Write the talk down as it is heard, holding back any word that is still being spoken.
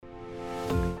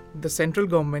the central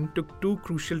government took two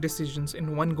crucial decisions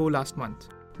in one go last month.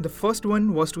 The first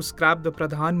one was to scrap the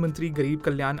Pradhan Mantri Garib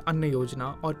Kalyan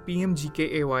Yojana or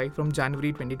PMGKAY from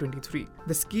January 2023.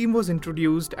 The scheme was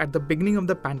introduced at the beginning of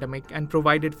the pandemic and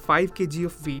provided 5 kg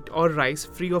of wheat or rice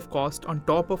free of cost on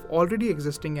top of already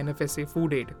existing NFSA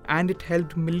food aid, and it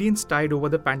helped millions tide over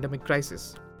the pandemic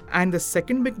crisis. And the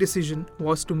second big decision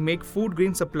was to make food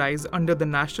grain supplies under the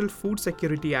National Food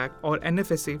Security Act or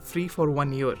NFSA free for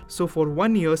 1 year. So for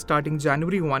 1 year starting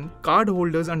January 1, card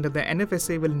holders under the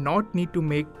NFSA will not need to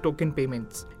make token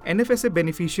payments. NFSA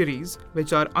beneficiaries,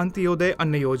 which are Antyodaya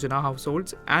Anna Yojana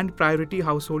households and priority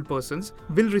household persons,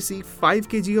 will receive 5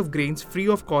 kg of grains free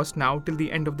of cost now till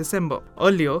the end of December.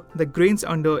 Earlier, the grains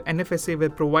under NFSA were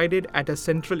provided at a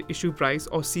central issue price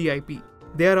or CIP.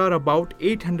 There are about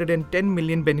 810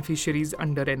 million beneficiaries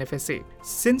under NFSA.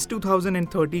 Since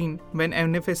 2013, when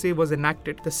NFSA was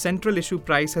enacted, the central issue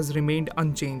price has remained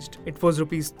unchanged. It was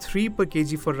Rs 3 per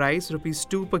kg for rice, Rs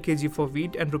 2 per kg for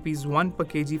wheat, and Rs 1 per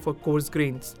kg for coarse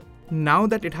grains. Now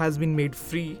that it has been made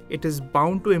free, it is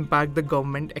bound to impact the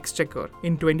government exchequer.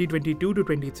 In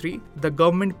 2022-23, the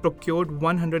government procured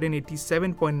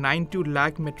 187.92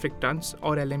 lakh metric tons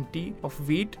or LMT of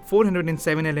wheat,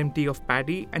 407 LMT of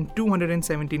paddy, and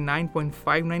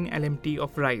 279.59 LMT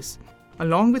of rice.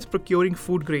 Along with procuring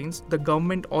food grains, the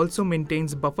government also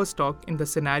maintains buffer stock in the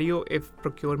scenario if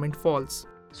procurement falls.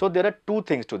 So there are two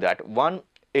things to that. One,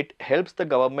 it helps the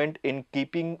government in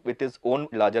keeping with its own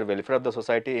larger welfare of the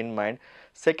society in mind.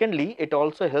 Secondly, it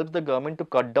also helps the government to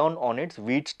cut down on its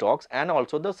wheat stocks and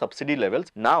also the subsidy levels.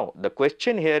 Now, the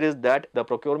question here is that the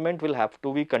procurement will have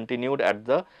to be continued at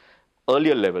the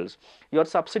earlier levels. Your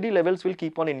subsidy levels will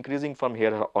keep on increasing from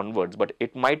here onwards, but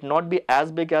it might not be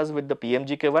as big as with the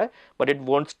PMGKY, but it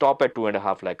won't stop at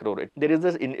 2.5 lakh crore. There is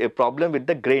a problem with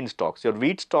the grain stocks. Your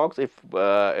wheat stocks, if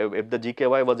the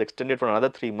GKY was extended for another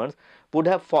 3 months, would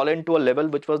have fallen to a level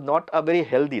which was not a very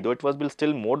healthy, though it was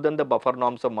still more than the buffer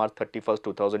norms of March 31st,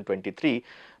 2023,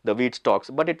 the wheat stocks,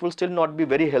 but it will still not be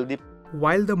very healthy.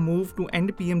 While the move to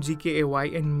end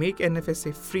PMGKAY and make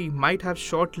NFSA free might have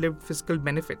short-lived fiscal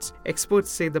benefits, experts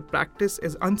say the practice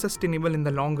is unsustainable in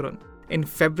the long run. In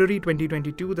February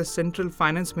 2022, the Central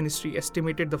Finance Ministry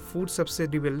estimated the food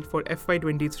subsidy bill for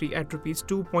FY23 at Rs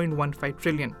 2.15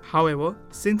 trillion. However,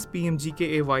 since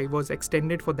PMGKAY was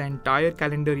extended for the entire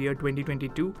calendar year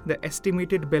 2022, the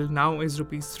estimated bill now is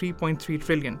Rs 3.3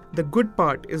 trillion. The good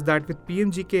part is that with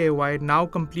PMGKAY now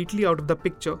completely out of the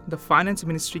picture, the Finance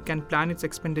Ministry can plan its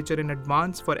expenditure in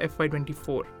advance for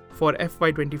FY24. For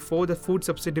FY24, the food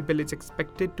subsidy bill is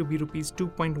expected to be Rs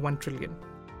 2.1 trillion.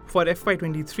 For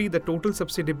FY23, the total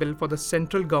subsidy bill for the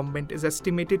central government is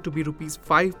estimated to be Rs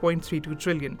 5.32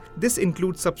 trillion. This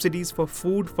includes subsidies for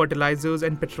food, fertilizers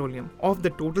and petroleum. Of the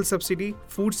total subsidy,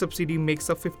 food subsidy makes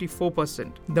up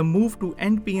 54%. The move to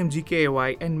end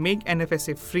PMGKAY and make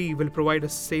NFSA free will provide a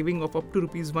saving of up to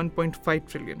Rs 1.5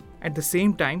 trillion. At the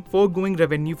same time, foregoing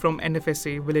revenue from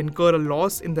NFSA will incur a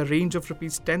loss in the range of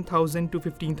Rs 10,000 to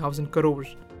 15,000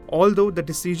 crores. Although the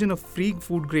decision of free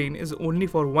food grain is only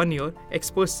for 1 year,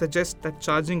 experts suggest that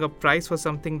charging a price for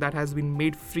something that has been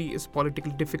made free is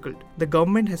politically difficult. The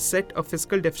government has set a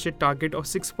fiscal deficit target of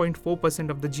 6.4%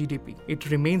 of the GDP. It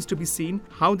remains to be seen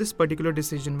how this particular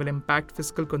decision will impact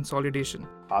fiscal consolidation.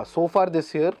 So far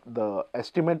this year, the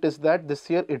estimate is that this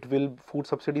year food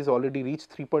subsidies already reach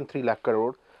 3.3 lakh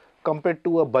crore compared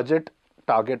to a budget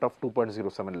target of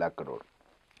 2.07 lakh crore.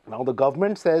 Now the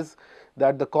government says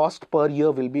that the cost per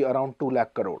year will be around 2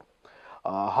 lakh crore.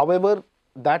 However,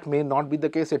 that may not be the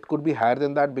case. It could be higher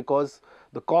than that because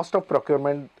the cost of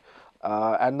procurement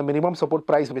and the minimum support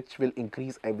price which will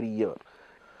increase every year.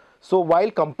 So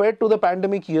while compared to the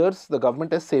pandemic years, the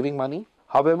government is saving money.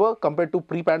 However, compared to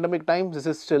pre-pandemic times, this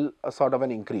is still a sort of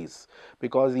an increase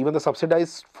because even the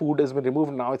subsidized food has been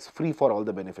removed. Now it's free for all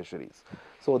the beneficiaries.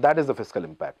 So that is the fiscal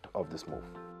impact of this move.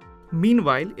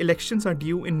 Meanwhile, elections are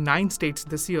due in 9 states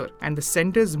this year, and the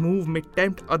centre's move may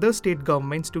tempt other state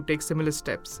governments to take similar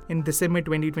steps. In December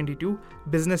 2022,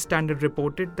 Business Standard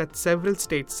reported that several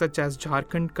states such as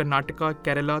Jharkhand, Karnataka,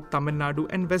 Kerala, Tamil Nadu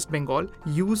and West Bengal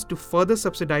used to further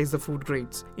subsidize the food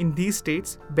grains. In these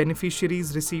states,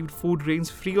 beneficiaries received food grains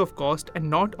free of cost and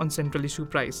not on central issue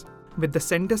price. With the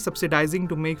centre subsidizing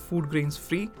to make food grains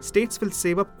free, states will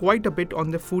save up quite a bit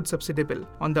on their food subsidy bill.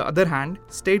 On the other hand,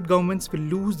 state governments will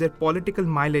lose their political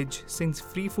mileage since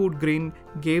free food grain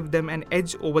gave them an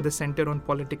edge over the centre on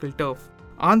political turf.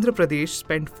 Andhra Pradesh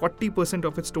spent 40%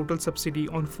 of its total subsidy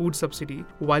on food subsidy,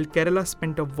 while Kerala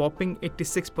spent a whopping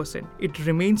 86%. It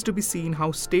remains to be seen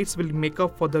how states will make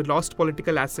up for the lost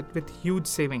political asset with huge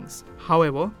savings.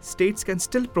 However, states can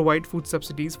still provide food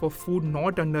subsidies for food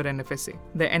not under NFSA.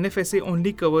 The NFSA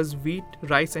only covers wheat,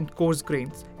 rice and coarse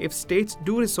grains. If states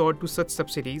do resort to such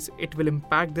subsidies, it will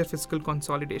impact their fiscal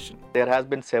consolidation. There has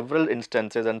been several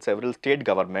instances and several state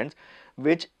governments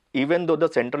which, even though the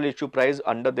central issue price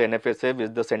under the NFSA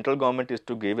which the central government is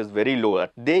to give is very low,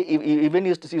 they even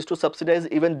used to subsidize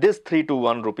even this 3 to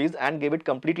 1 rupees and gave it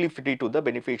completely free to the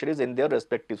beneficiaries in their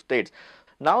respective states.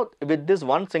 Now with this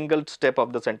one single step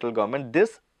of the central government,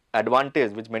 this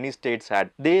advantage which many states had,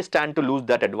 they stand to lose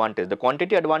that advantage. The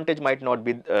quantity advantage might not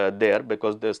be there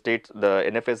because the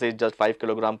NFSA is just 5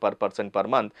 kg per person per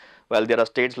month, while there are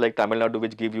states like Tamil Nadu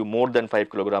which give you more than 5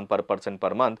 kg per person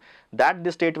per month, that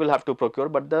the state will have to procure.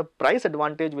 But the price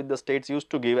advantage which the states used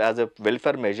to give as a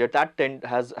welfare measure, that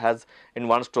has in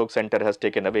one stroke center has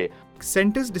taken away.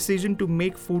 Centre's decision to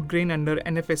make food grain under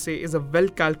NFSA is a well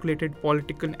calculated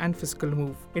political and fiscal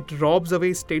move. It robs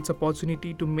away states'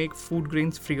 opportunity to make food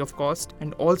grains free of cost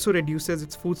and also reduces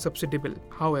its food subsidy bill.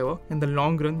 However, in the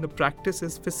long run, the practice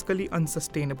is fiscally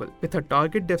unsustainable. With a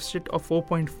target deficit of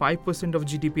 4.5% of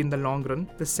GDP in the long run,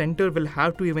 the centre will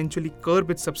have to eventually curb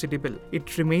its subsidy bill.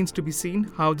 It remains to be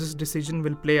seen how this decision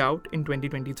will play out in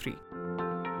 2023.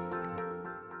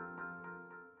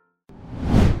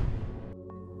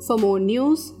 For more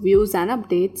news, views and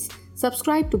updates,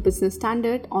 subscribe to Business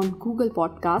Standard on Google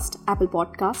Podcast, Apple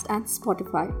Podcast and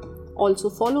Spotify.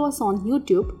 Also follow us on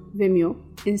YouTube, Vimeo,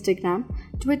 Instagram,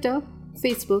 Twitter,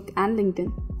 Facebook and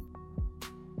LinkedIn.